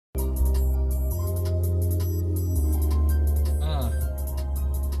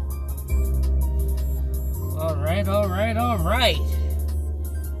all right.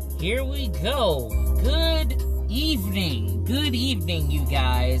 Here we go. Good evening, you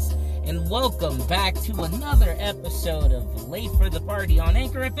guys, and welcome back to another episode of Late for the Party on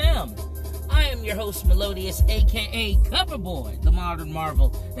Anchor FM. I am your host, Melodious, aka Coverboy, the Modern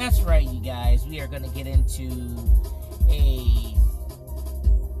Marvel. That's right, you guys. We are going to get into a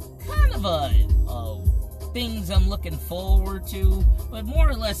kind of a things I'm looking forward to, but more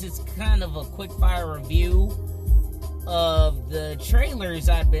or less it's kind of a quick fire review of the trailers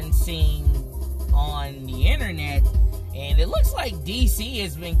I've been seeing on the internet, and it looks like DC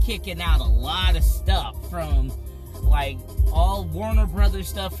has been kicking out a lot of stuff from like all Warner Brothers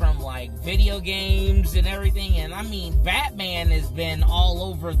stuff, from like video games and everything, and I mean Batman has been all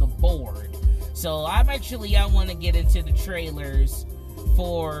over the board. So I want to get into the trailers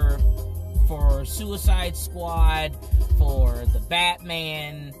for Suicide Squad, for the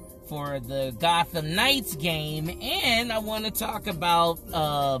Batman, for the Gotham Knights game, and I want to talk about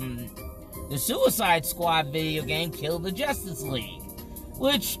the Suicide Squad video game, Kill the Justice League.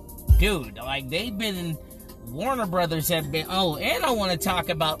 Which, dude, like Warner Brothers have been, and I want to talk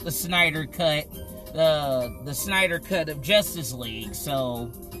about the Snyder Cut, the Snyder Cut of Justice League. So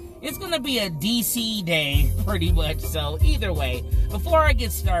it's going to be a DC day, pretty much. So either way, before I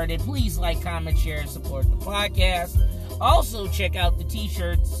get started, please like, comment, share, and support the podcast. Also, check out the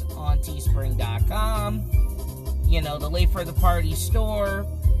t-shirts on teespring.com. You know, the Late for the Party store.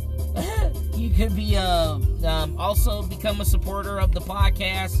 You could be, also become a supporter of the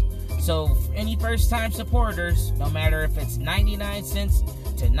podcast. So, any first-time supporters, no matter if it's 99 cents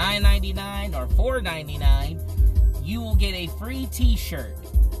to $9.99 or $4.99, you will get a free t-shirt.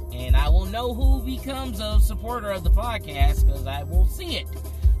 And I will know who becomes a supporter of the podcast because I will see it.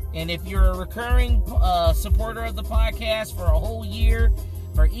 And if you're a recurring supporter of the podcast for a whole year,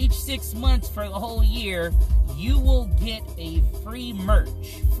 for each 6 months for the whole year, you will get a free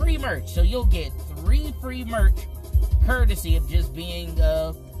merch. So you'll get 3 free merch courtesy of just being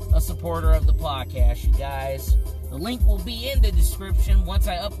a supporter of the podcast, you guys. The link will be in the description once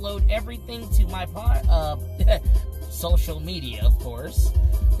I upload everything to my social media, of course.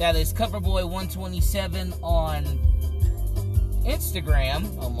 That is Coverboy127 on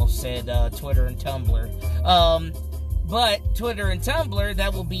Instagram. Almost said Twitter and Tumblr. But Twitter and Tumblr,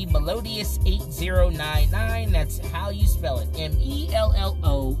 that will be Melodious8099. That's how you spell it.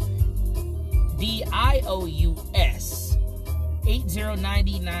 MELLODIOUS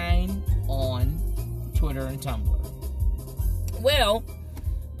 8099 on Twitter and Tumblr. Well,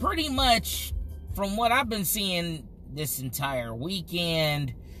 pretty much from what I've been seeing this entire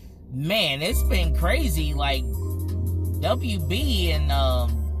weekend, man, it's been crazy. Like, WB and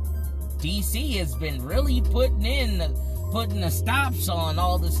DC has been really putting the stops on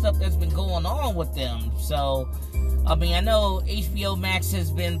all the stuff that's been going on with them. So, I mean, I know HBO Max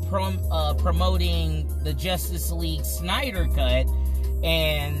has been promoting the Justice League Snyder Cut,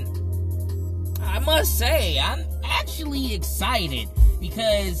 and I must say, I'm actually excited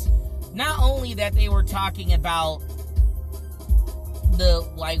because not only that they were talking about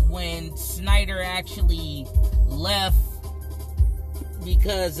when Snyder actually left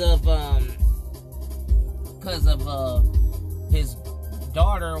because of his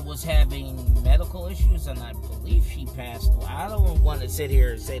daughter was having medical issues, and I believe she passed away. I don't want to sit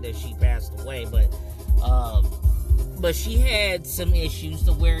here and say that she passed away, but she had some issues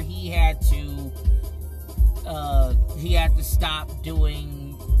to where he had to stop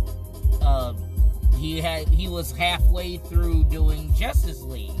doing. He was halfway through doing Justice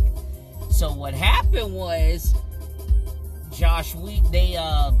League. So what happened was Josh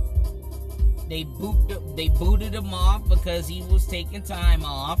Whedon, they booted him off because he was taking time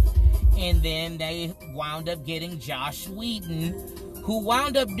off, and then they wound up getting Josh Whedon, who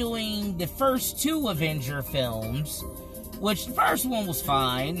wound up doing the first 2 Avenger films, which the first one was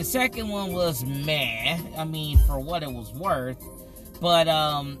fine, the second one was meh, I mean, for what it was worth, but,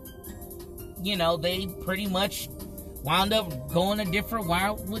 you know, they pretty much wound up going a different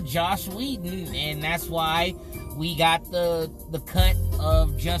route with Josh Whedon, and that's why we got the cut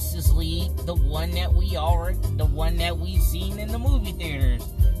of Justice League, the one that we've seen in the movie theaters,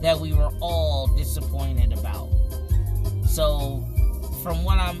 that we were all disappointed about. So, from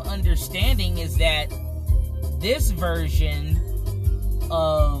what I'm understanding is that this version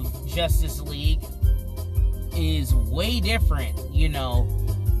of Justice League is way different, you know.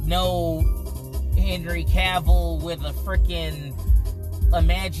 No Henry Cavill with a freaking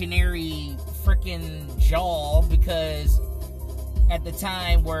imaginary freaking jaw, because at the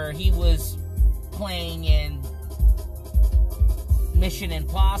time where he was playing in Mission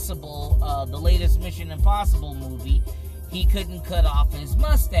Impossible, the latest Mission Impossible movie, he couldn't cut off his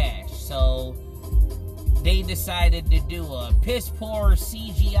mustache. So they decided to do a piss poor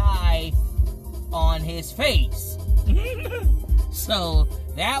CGI on his face. So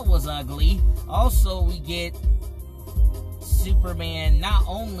that was ugly. Also, we get Superman not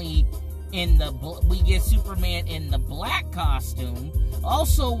only we get Superman in the black costume.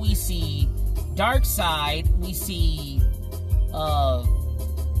 Also, we see Darkseid. We see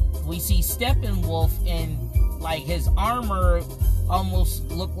Steppenwolf, and like his armor almost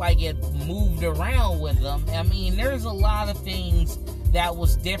looked like it moved around with him. I mean, there's a lot of things that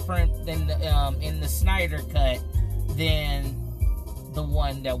was different than in the Snyder cut than the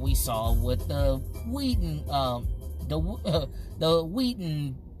one that we saw with the Whedon the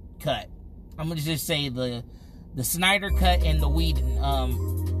Whedon cut. I'm gonna just say the Snyder cut and the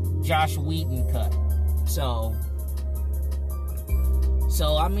Whedon Josh Whedon cut. So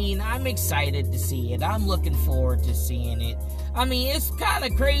I mean, I'm excited to see it. I'm looking forward to seeing it. I mean, it's kind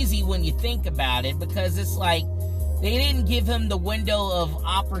of crazy when you think about it, because it's like they didn't give him the window of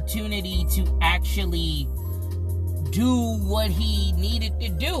opportunity to actually do what he needed to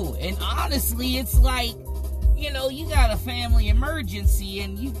do. And honestly, it's like, you know, you got a family emergency,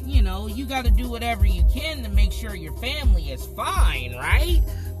 and you got to do whatever you can to make sure your family is fine, right?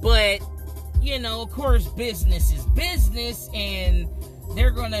 But, you know, of course, business is business, and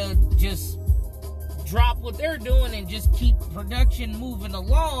they're gonna just drop what they're doing and just keep production moving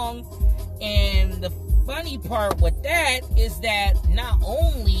along. And the funny part with that is that not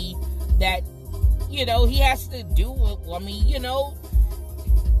only that, you know, he has to do it. I mean, you know,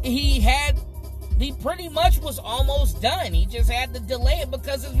 he pretty much was almost done. He just had to delay it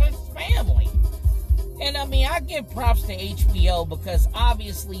because of his family. And I mean, I give props to HBO, because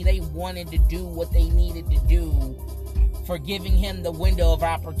obviously they wanted to do what they needed to do for giving him the window of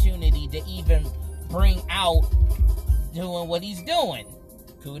opportunity to even bring out doing what he's doing.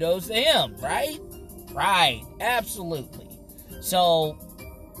 Kudos to him, right? Right, absolutely. So,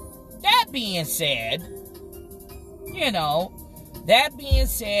 that being said,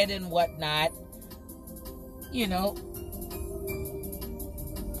 and whatnot, you know,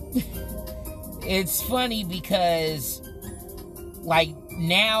 it's funny because, like,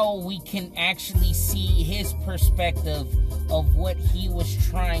 now we can actually see his perspective of what he was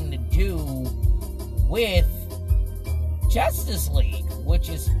trying to do with Justice League, which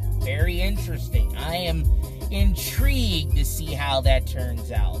is very interesting. I am intrigued to see how that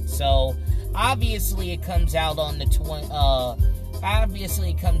turns out. So, obviously it comes out on the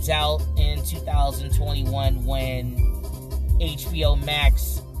in 2021 when HBO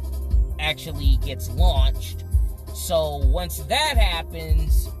Max actually gets launched. So once that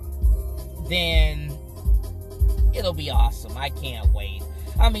happens, then it'll be awesome. I can't wait.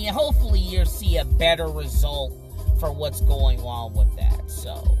 I mean, hopefully you'll see a better result for what's going on with that.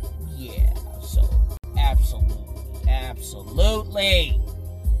 So, yeah. So, absolutely.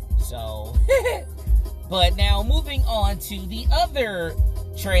 So, but now moving on to the other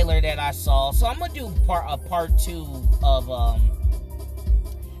trailer that I saw. So I'm gonna do part two of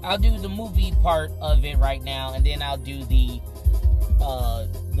I'll do the movie part of it right now, and then I'll do the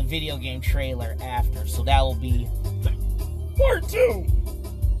video game trailer after. So that will be part two.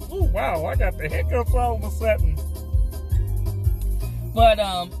 Oh wow, I got the hiccups all of a sudden. But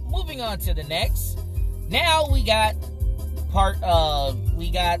moving on to the next. Now we got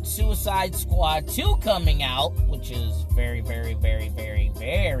Suicide Squad 2 coming out, which is very, very, very, very,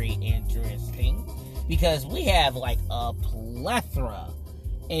 very interesting, because we have like a plethora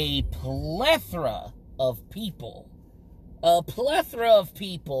of people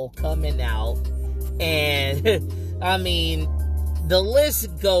coming out, and I mean, the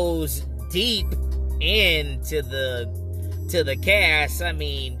list goes deep into the cast. I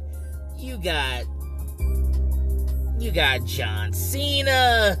mean, you got John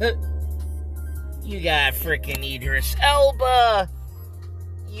Cena, you got freaking Idris Elba,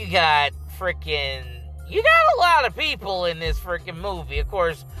 you got a lot of people in this freaking movie. Of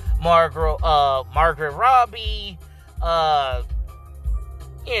course, Margaret Robbie,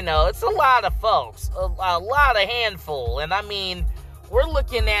 it's a lot of folks, a lot of handful. And I mean, we're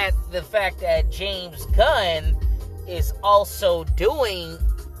looking at the fact that James Gunn is also doing,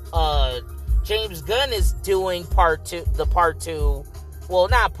 part two, well,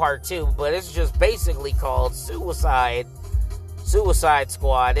 not part two, but it's just basically called Suicide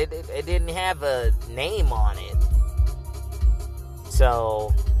Squad. It didn't have a name on it.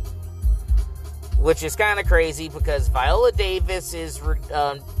 So, which is kind of crazy, because Viola Davis is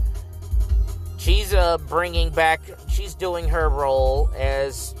she's she's doing her role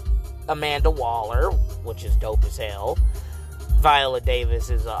as Amanda Waller, which is dope as hell. Viola Davis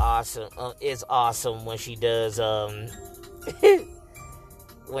is awesome when she does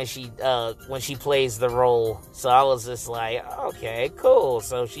when she plays the role. So I was just like, okay, cool.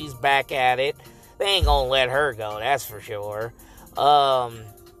 So she's back at it. They ain't gonna let her go, that's for sure.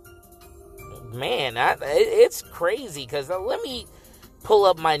 Man, it's crazy, because let me pull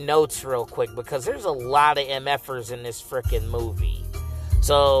up my notes real quick, because there's a lot of MFers in this freaking movie.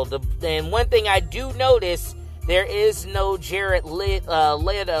 So, and one thing I do notice, there is no Jared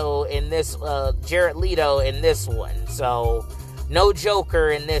Leto in this one. So, no Joker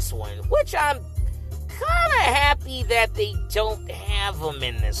in this one, which I'm kind of happy that they don't have him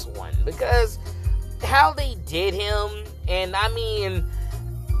in this one, because how they did him, and I mean,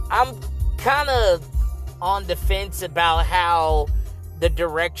 I'm kind of on the fence about how the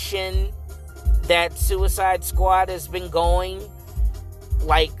direction that Suicide Squad has been going,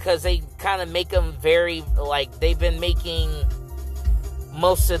 like, because they kind of make them very, like, they've been making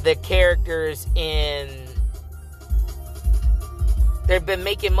most of the characters they've been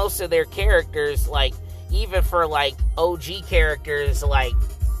making most of their characters, like, even for, like, OG characters, like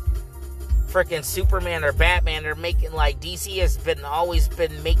freaking Superman or Batman, they're making, like, DC has always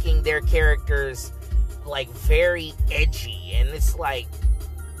been making their characters, like, very edgy, and it's like,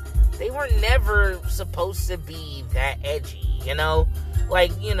 they were never supposed to be that edgy, you know?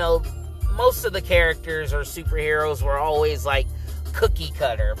 Like, you know, most of the characters or superheroes were always, like, cookie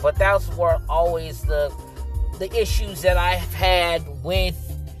cutter, but those were always the issues that I've had with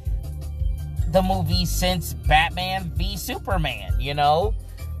the movie since Batman v Superman, you know?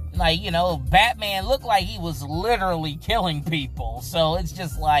 Like, you know, Batman looked like he was literally killing people, so it's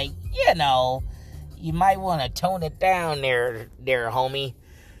just like, you know, you might want to tone it down there, homie.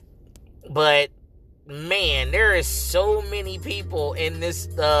 But, man, there is so many people in this,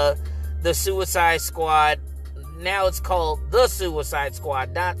 the Suicide Squad. Now it's called The Suicide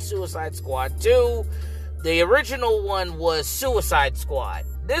Squad, not Suicide Squad 2. The original one was Suicide Squad.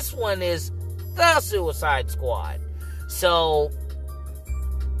 This one is The Suicide Squad. So,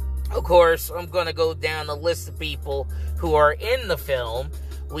 of course, I'm going to go down the list of people who are in the film.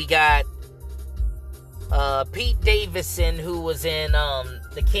 We got Pete Davidson, who was in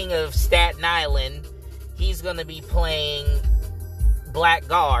The King of Staten Island. He's going to be playing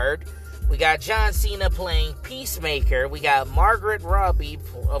Blackguard. We got John Cena playing Peacemaker. We got Margaret Robbie,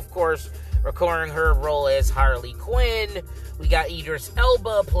 of course, recording her role as Harley Quinn. We got Idris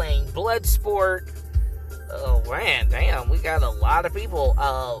Elba playing Bloodsport. Oh, man, damn, we got a lot of people.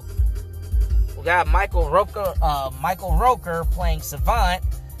 We got Michael Rooker playing Savant.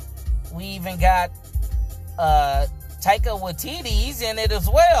 We even got Taika Waititi's in it as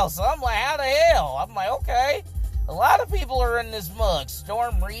well. So I'm like, how the hell? I'm like, okay. A lot of people are in this mug.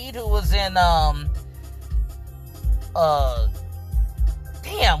 Storm Reed, who was in,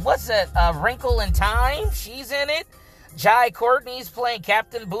 what's that? Wrinkle in Time. She's in it. Jai Courtney's playing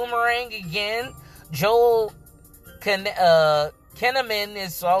Captain Boomerang again. Joel Kinnaman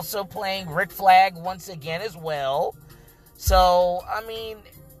is also playing Rick Flag once again as well. So, I mean,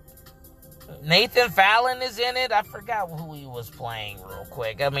 Nathan Fallon is in it. I forgot who he was playing real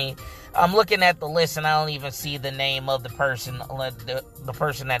quick. I mean, I'm looking at the list and I don't even see the name of the person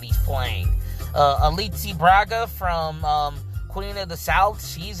that he's playing. Alicia Braga from Queen of the South,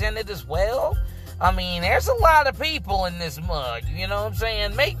 she's in it as well. I mean, there's a lot of people in this mug, you know what I'm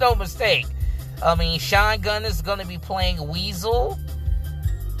saying? Make no mistake. I mean, Sean Gunn is going to be playing Weasel.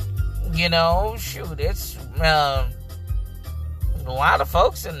 You know, shoot, it's a lot of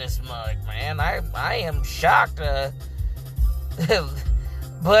folks in this mug, man. I am shocked.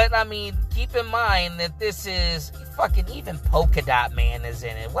 But, I mean, keep in mind that this is fucking, even Polka Dot Man is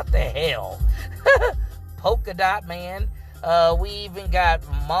in it. What the hell? Polka Dot Man. We even got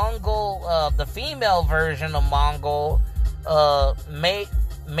Mongol, the female version of Mongol, Mei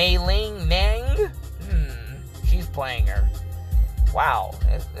Ling Nang. She's playing her. Wow,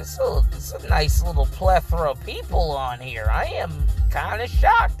 it's a nice little plethora of people on here. I am kind of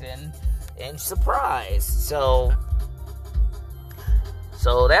shocked and surprised. So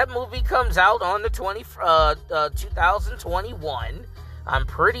that movie comes out on the 2021. I'm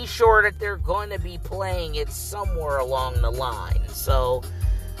pretty sure that they're going to be playing it somewhere along the line. So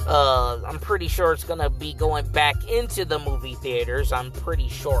I'm pretty sure it's going to be going back into the movie theaters. I'm pretty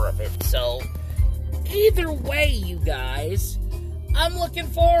sure of it. So either way, you guys, I'm looking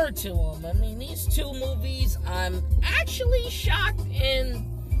forward to them. I mean, these two movies, I'm actually shocked and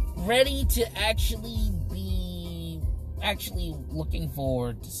ready to actually be looking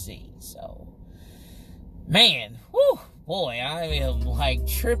forward to see. So Man, whew, boy, I am like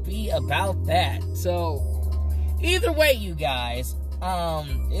trippy about that. So, either way, you guys,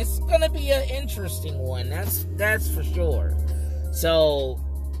 it's gonna be an interesting one. That's for sure. So,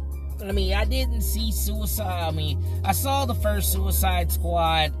 I mean, I didn't see Suicide. I mean, I saw the first Suicide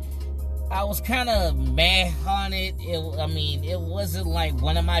Squad. I was kind of meh on it. It wasn't like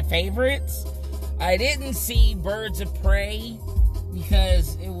one of my favorites. I didn't see Birds of Prey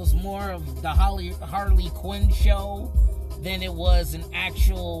because it was more of the Harley Quinn show than it was an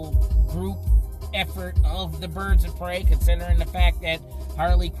actual group effort of the Birds of Prey, considering the fact that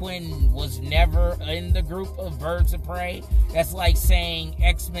Harley Quinn was never in the group of Birds of Prey. That's like saying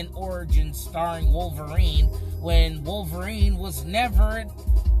X-Men Origins starring Wolverine, when Wolverine was never,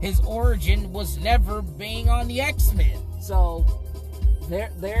 his origin was never being on the X-Men. So,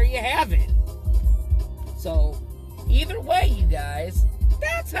 there you have it. So, either way, you guys,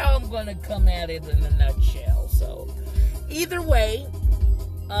 that's how I'm going to come at it in a nutshell. So, either way,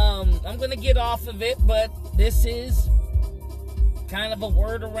 I'm going to get off of it, but this is kind of a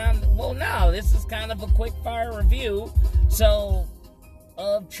word around, well, no, this is kind of a quick fire review, so,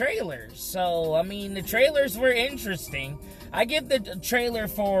 of trailers. So, I mean, the trailers were interesting. I give the trailer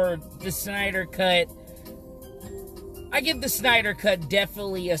for the Snyder Cut,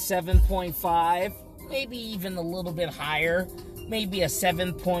 definitely a 7.5, maybe even a little bit higher, maybe a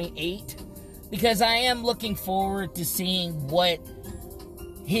 7.8, because I am looking forward to seeing what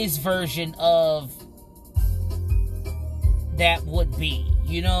his version of that would be,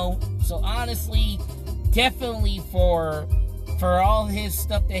 you know? So honestly, definitely for all his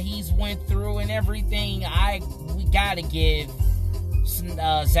stuff that he's went through and everything, we gotta give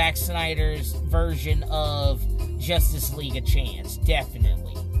Zack Snyder's version of Justice League a chance,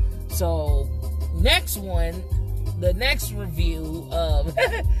 definitely. So, next one, the next review of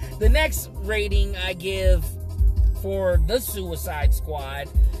the next rating I give for the Suicide Squad,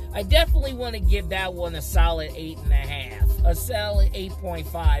 I definitely want to give that one a solid 8.5, a solid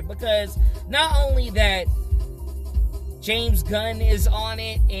 8.5, because not only that James Gunn is on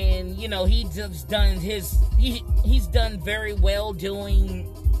it, and you know he's done very well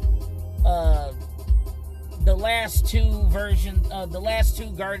doing the last two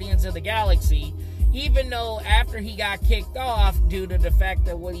Guardians of the Galaxy, even though after he got kicked off due to the fact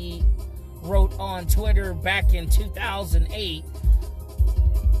that what he wrote on Twitter back in 2008,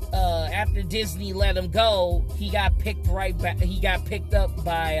 after Disney let him go, he got picked right back. He got picked up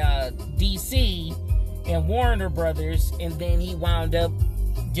by DC and Warner Brothers, and then he wound up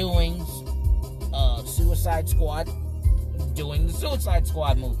doing Suicide Squad, doing the Suicide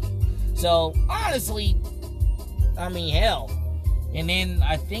Squad movie. So honestly, I mean, hell. And then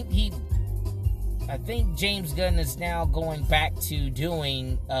I think James Gunn is now going back to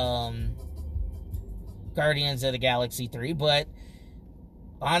doing Guardians of the Galaxy 3, but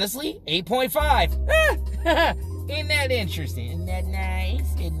honestly, 8.5. Isn't that interesting? Isn't that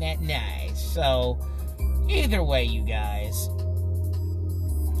nice? Isn't that nice? So, either way, you guys,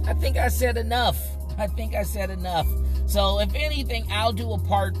 I think I said enough. So, if anything, I'll do a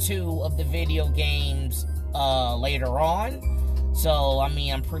part 2 of the video games later on. So, I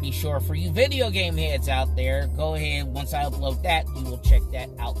mean, I'm pretty sure for you video game heads out there, go ahead, once I upload that, you will check that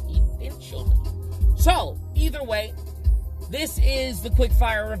out eventually. So, either way, this is the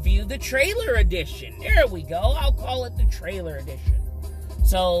Quickfire Review, the trailer edition. There we go. I'll call it the trailer edition.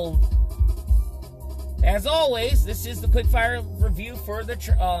 So, as always, this is the Quickfire Review for the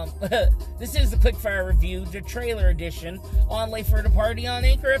this is the Quickfire Review, the trailer edition on Late for the Party on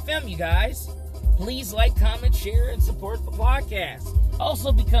Anchor FM, you guys. Please like, comment, share, and support the podcast.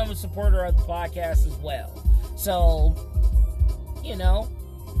 Also become a supporter of the podcast as well. So, you know,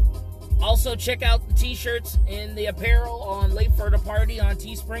 also check out the t-shirts and the apparel on Late for the Party on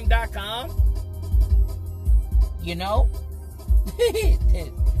teespring.com. You know,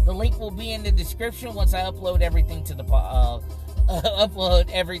 the link will be in the description once I upload everything to the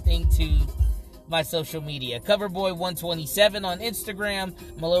my social media. Coverboy127 on Instagram,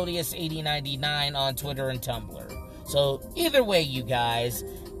 Melodious8099 on Twitter and Tumblr. So either way, you guys,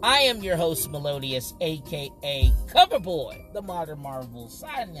 I am your host, Melodious, aka Coverboy, the Modern Marvel,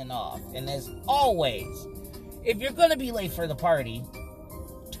 signing off. And as always, if you're gonna be late for the party,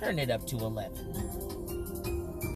 turn it up to 11.